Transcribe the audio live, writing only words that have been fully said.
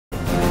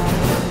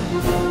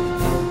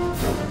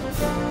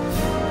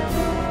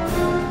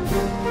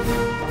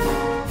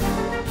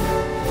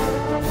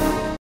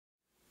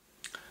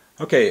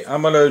Okay,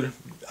 I'm going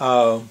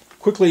to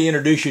quickly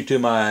introduce you to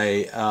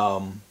my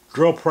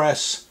drill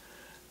press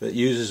that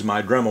uses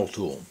my Dremel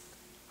tool.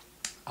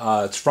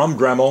 It's from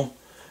Dremel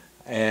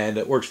and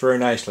it works very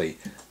nicely.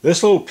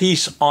 This little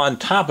piece on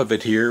top of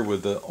it here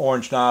with the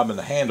orange knob and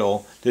the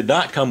handle did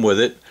not come with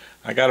it.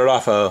 I got it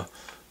off of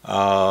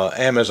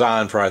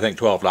Amazon for I think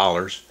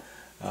 $12.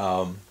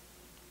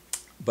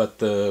 But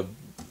the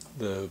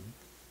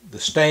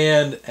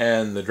stand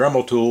and the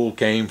Dremel tool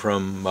came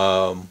from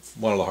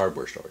one of the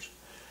hardware stores.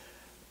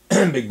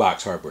 Big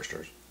box hardware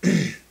stores.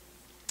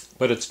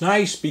 But it's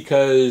nice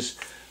because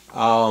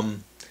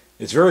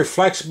it's very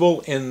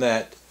flexible in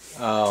that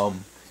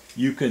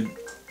you can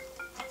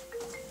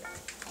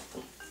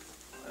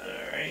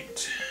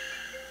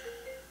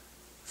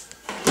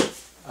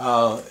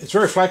it's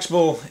very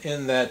flexible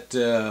in that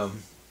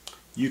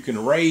you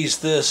can raise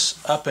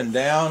this up and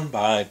down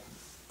by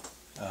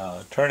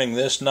turning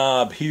this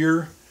knob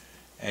here,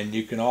 and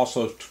you can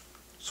also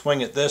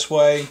swing it this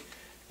way,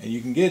 and you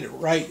can get it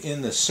right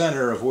in the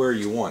center of where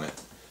you want it.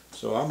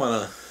 So I'm going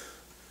to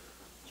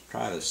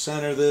try to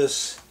center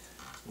this,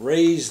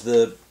 raise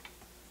the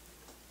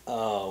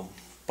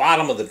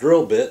bottom of the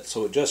drill bit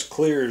so it just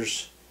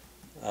clears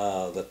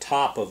the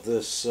top of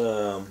this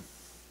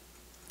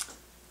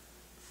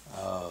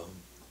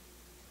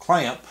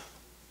clamp.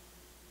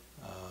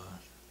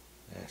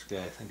 Actually,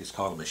 I think it's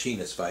called a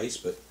machinist's vise,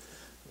 but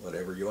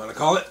whatever you want to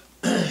call it,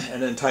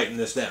 and then tighten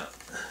this down.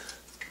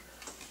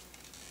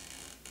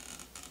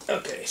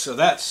 Okay, so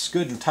that's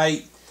good and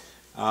tight.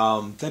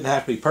 Doesn't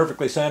have to be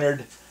perfectly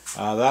centered.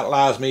 That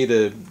allows me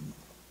to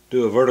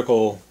do a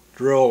vertical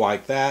drill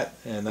like that,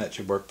 and that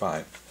should work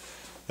fine.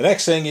 The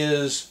next thing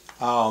is,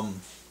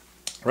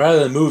 rather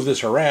than move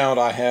this around,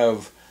 I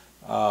have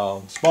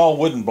small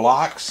wooden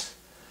blocks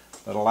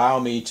that allow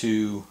me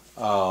to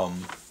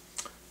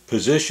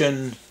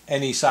position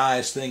any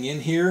size thing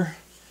in here.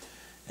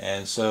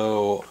 And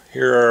so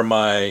here are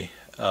my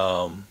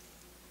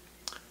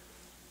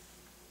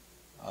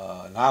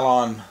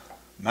nylon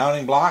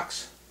mounting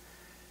blocks.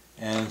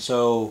 And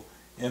so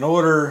in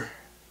order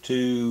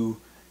to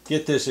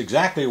get this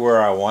exactly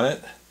where I want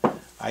it,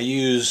 I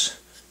use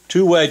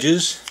two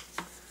wedges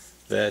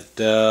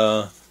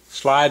that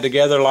slide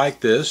together like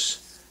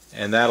this,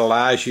 and that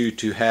allows you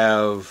to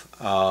have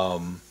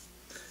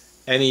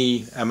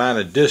any amount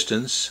of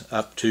distance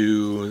up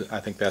to, I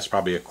think that's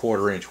probably a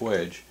 1/4 inch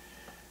wedge.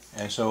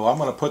 And so I'm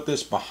going to put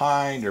this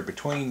behind or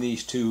between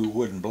these two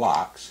wooden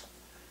blocks,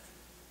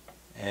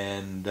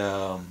 and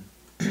then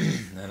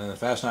if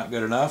that's not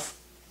good enough,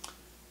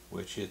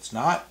 which it's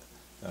not,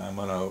 then I'm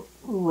going to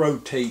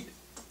rotate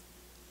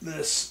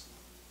this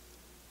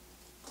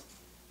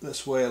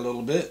way a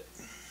little bit.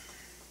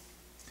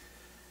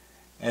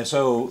 And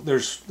so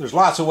there's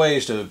lots of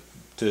ways to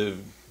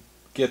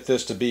get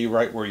this to be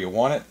right where you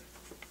want it.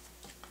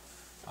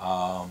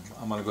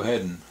 I'm going to go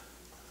ahead and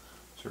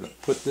sort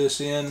of put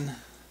this in,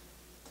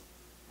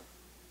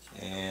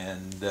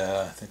 and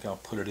I think I'll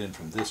put it in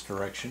from this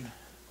direction.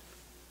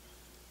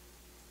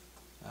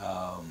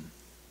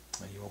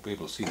 You won't be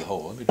able to see the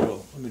hole. Let me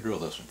drill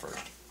this one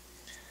first.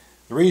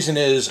 The reason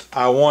is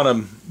I want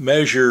to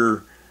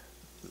measure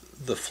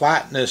the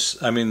flatness,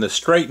 the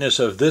straightness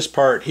of this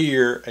part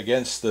here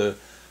against the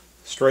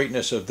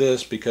straightness of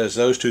this, because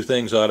those two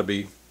things ought to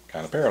be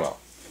kind of parallel.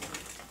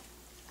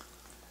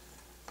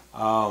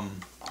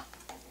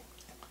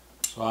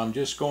 So I'm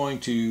just going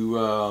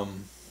to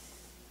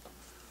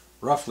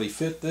roughly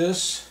fit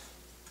this.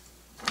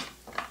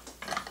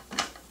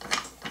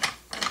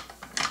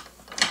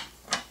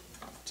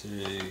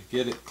 To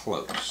get it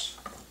close.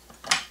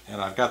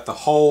 And I've got the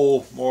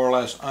hole more or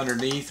less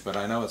underneath, but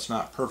I know it's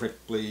not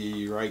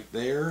perfectly right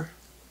there.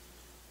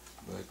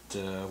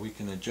 But we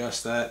can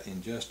adjust that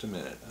in just a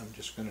minute. I'm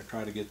just going to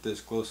try to get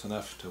this close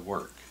enough to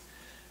work.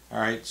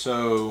 Alright,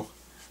 so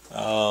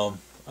I'm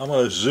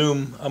going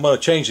to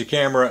change the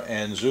camera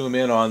and zoom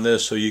in on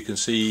this so you can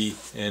see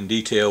in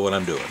detail what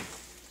I'm doing.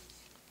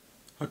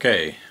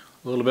 Okay,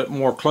 a little bit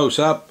more close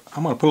up.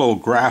 I'm going to put a little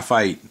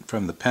graphite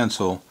from the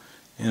pencil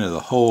into the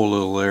hole a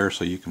little there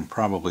so you can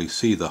probably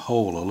see the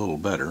hole a little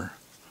better.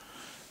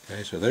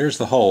 Okay, so there's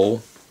the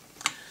hole.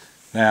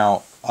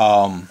 Now,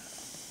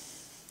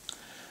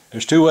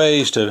 there's two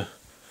ways to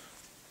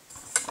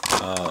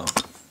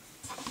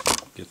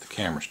get the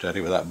camera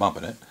steady without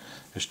bumping it.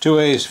 There's two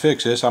ways to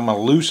fix this. I'm going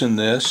to loosen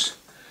this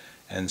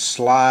and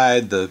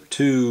slide the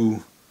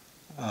two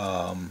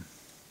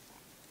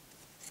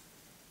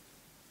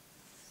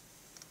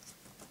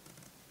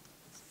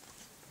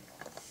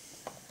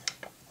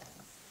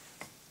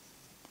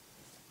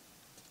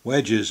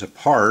wedges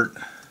apart,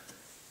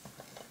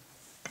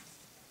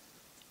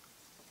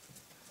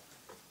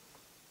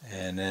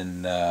 and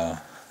then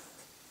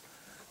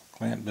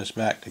clamp this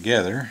back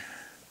together.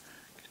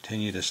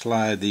 Continue to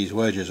slide these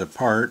wedges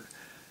apart,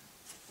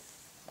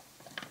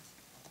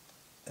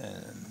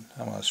 and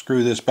I'm going to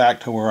screw this back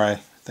to where I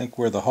think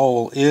where the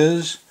hole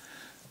is.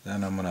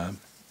 Then I'm going to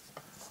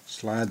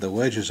slide the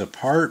wedges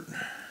apart.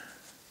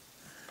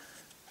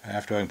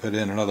 After I can put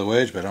in another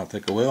wedge, but I don't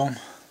think I will.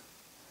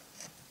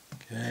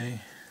 Okay.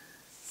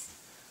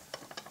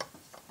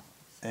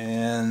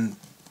 and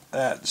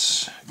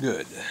that's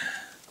good.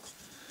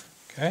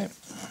 Okay,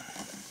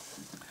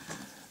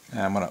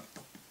 now I'm going to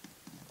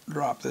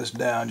drop this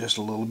down just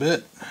a little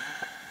bit.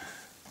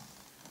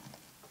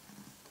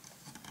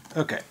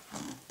 Okay,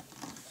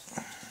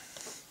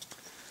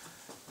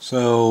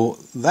 so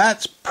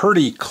that's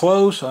pretty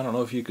close. I don't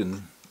know if you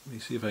can, let me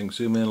see if I can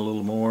zoom in a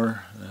little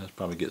more. That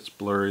probably gets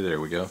blurry. There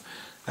we go.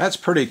 That's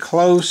pretty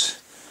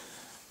close,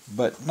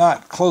 but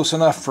not close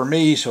enough for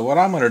me. So what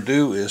I'm going to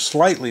do is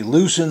slightly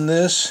loosen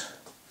this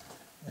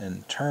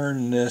and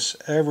turn this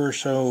ever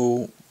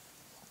so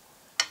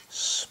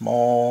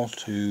small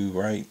to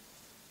right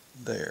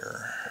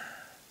there.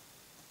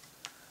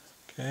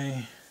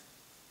 Okay.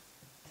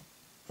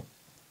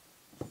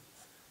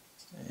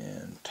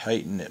 And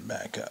tighten it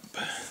back up.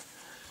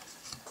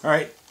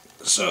 Alright,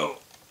 so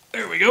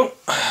there we go.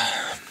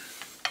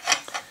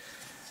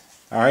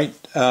 Alright,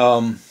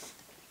 so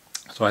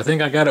I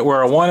think I got it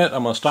where I want it.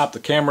 I'm going to stop the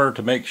camera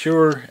to make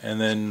sure, and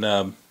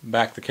then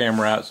back the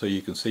camera out so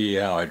you can see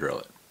how I drill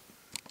it.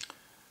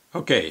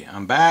 Okay,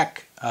 I'm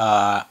back.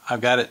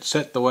 I've got it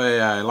set the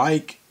way I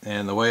like,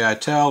 and the way I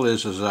tell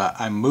is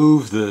I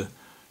move the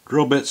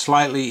drill bit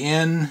slightly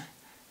in,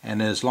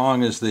 and as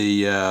long as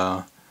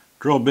the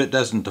drill bit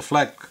doesn't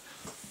deflect,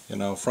 you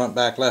know, front,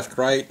 back, left,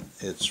 right,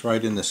 it's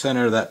right in the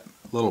center of that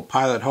little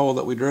pilot hole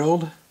that we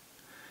drilled,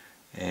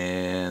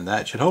 and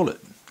that should hold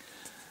it.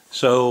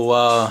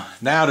 So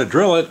now to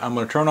drill it, I'm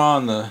going to turn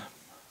on the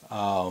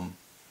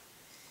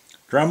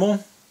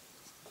Dremel.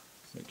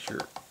 Make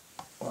sure,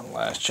 one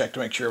last check to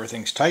make sure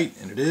everything's tight,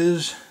 and it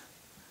is.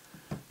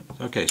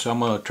 Okay, so I'm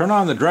going to turn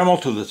on the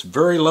Dremel to this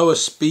very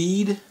lowest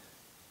speed.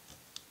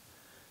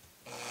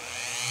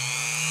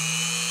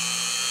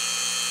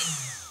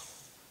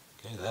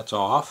 Okay, that's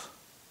off.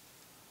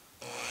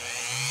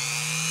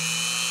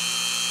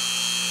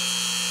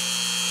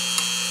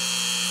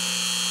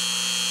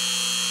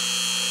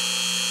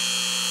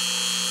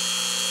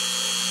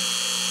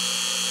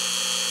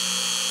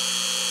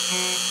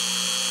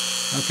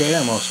 Okay,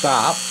 I'm going to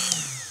stop.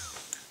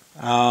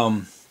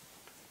 I'm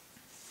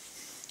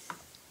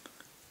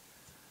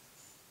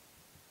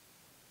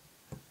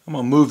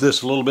going to move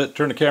this a little bit,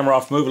 turn the camera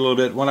off, move it a little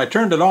bit. When I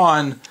turned it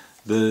on,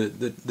 the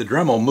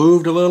Dremel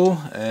moved a little,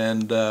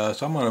 and so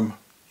I'm going to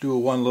do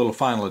one little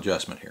final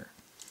adjustment here.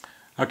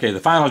 Okay, the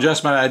final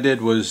adjustment I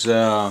did was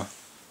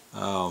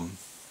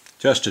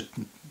just to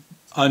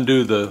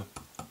undo the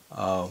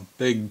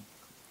big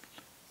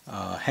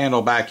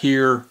handle back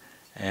here,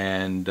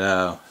 and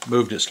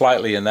moved it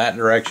slightly in that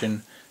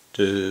direction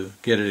to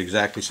get it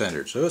exactly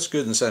centered. So it's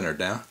good and centered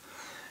now.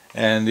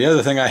 And the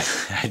other thing I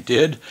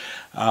did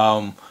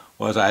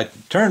was I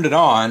turned it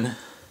on,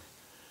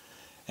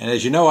 and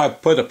as you know, I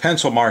put a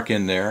pencil mark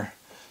in there.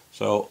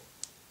 So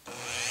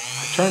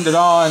I turned it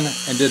on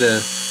and did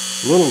a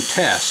little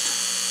test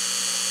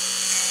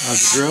of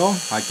the drill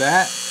like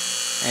that,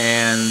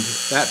 and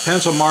that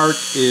pencil mark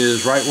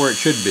is right where it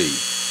should be.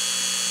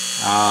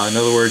 In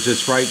other words,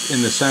 it's right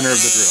in the center of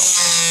the drill.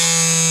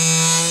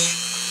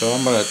 So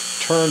I'm going to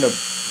turn the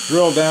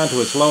drill down to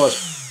its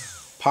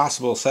lowest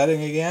possible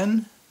setting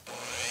again.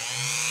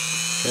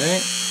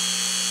 Okay.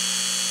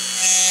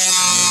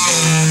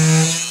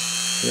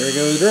 There we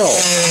go, the drill.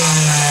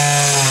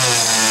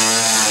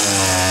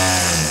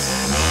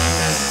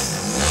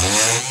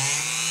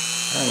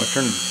 I'm going to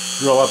turn the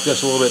drill up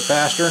just a little bit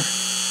faster.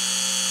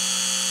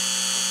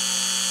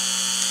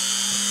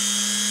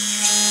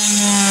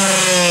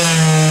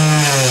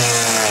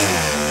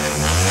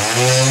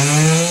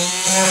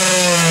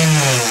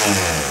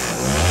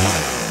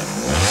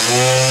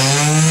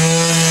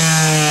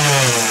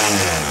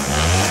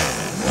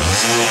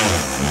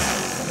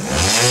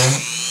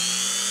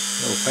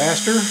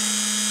 Faster. Okay,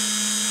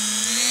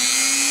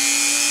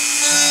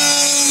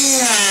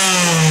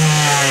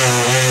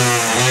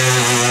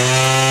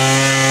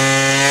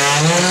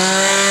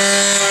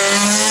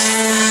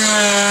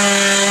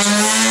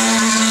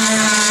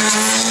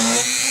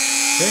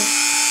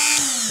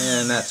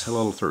 and that's a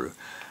little through.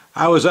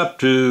 I was up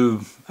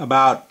to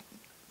about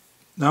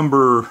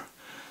the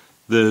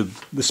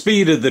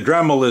speed of the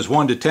Dremel is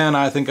 1 to 10.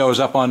 I think I was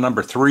up on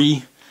number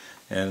 3.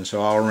 And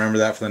so I'll remember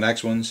that for the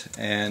next ones.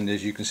 And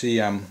as you can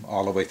see, I'm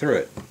all the way through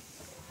it.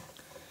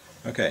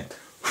 Okay.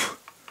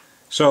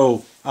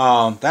 So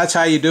that's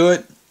how you do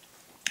it.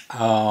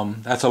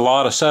 That's a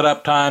lot of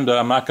setup time that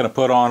I'm not going to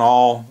put on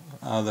all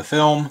the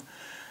film.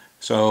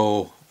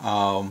 So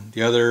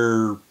the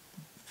other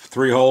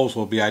 3 holes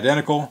will be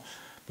identical.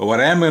 But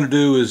what I am going to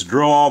do is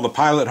drill all the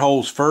pilot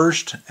holes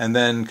first, and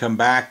then come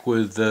back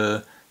with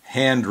the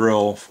hand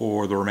drill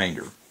for the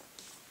remainder.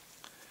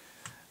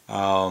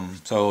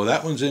 So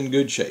that one's in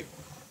good shape,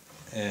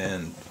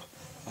 and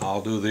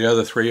I'll do the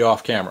other 3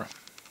 off camera.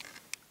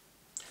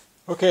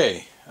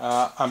 Okay,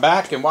 I'm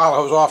back, and while I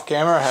was off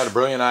camera I had a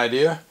brilliant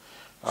idea,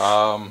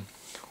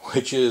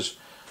 which is,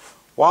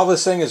 while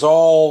this thing is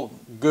all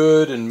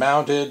good and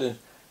mounted,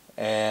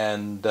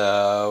 and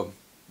I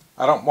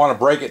don't want to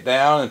break it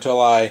down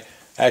until I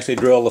actually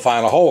drill the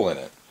final hole in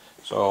it.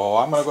 So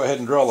I'm going to go ahead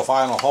and drill the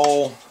final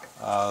hole.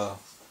 So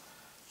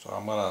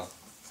I'm going to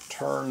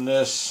turn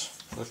this,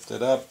 lift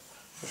it up.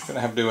 Just going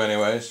to have to do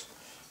anyways. So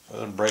it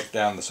doesn't break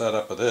down the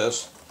setup of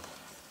this.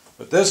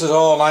 But this is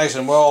all nice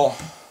and well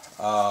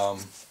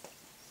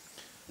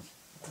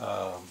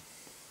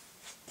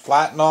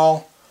flat and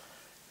all.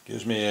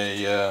 Gives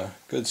me a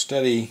good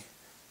steady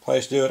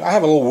place to do it. I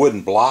have a little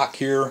wooden block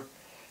here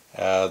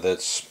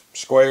that's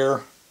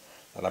square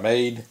that I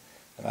made,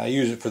 and I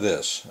use it for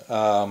this. If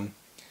I'm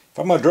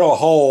going to drill a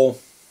hole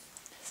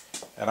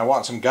and I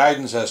want some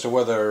guidance as to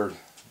whether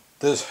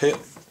this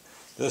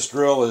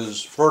drill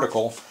is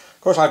vertical, of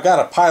course I've got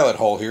a pilot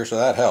hole here, so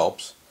that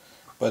helps,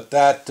 but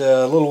that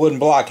little wooden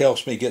block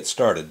helps me get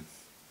started.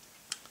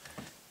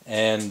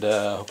 And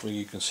hopefully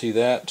you can see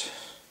that.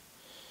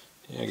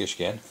 Yeah, I guess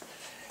you can.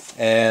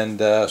 And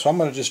so I'm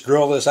going to just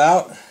drill this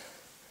out,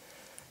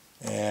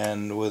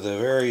 and with a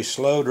very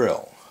slow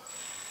drill.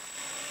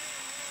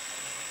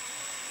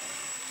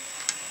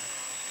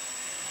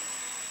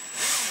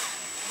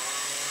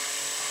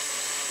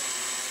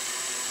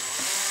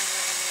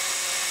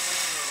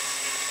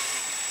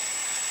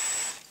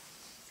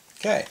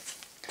 Okay,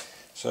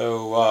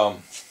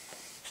 so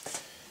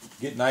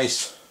get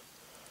nice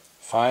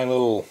fine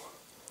little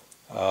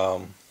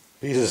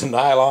pieces of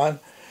nylon,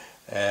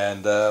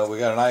 and we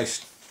got a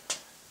nice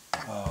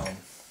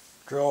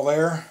drill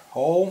there,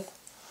 hole,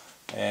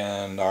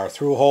 and our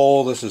through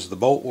hole. This is the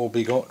bolt we'll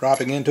be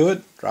dropping into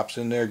it. Drops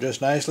in there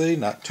just nicely,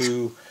 not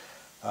too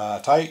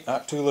tight,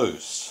 not too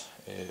loose.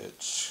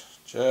 It's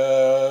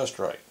just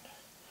right.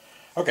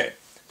 Okay,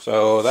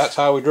 so that's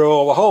how we drill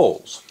all the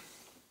holes.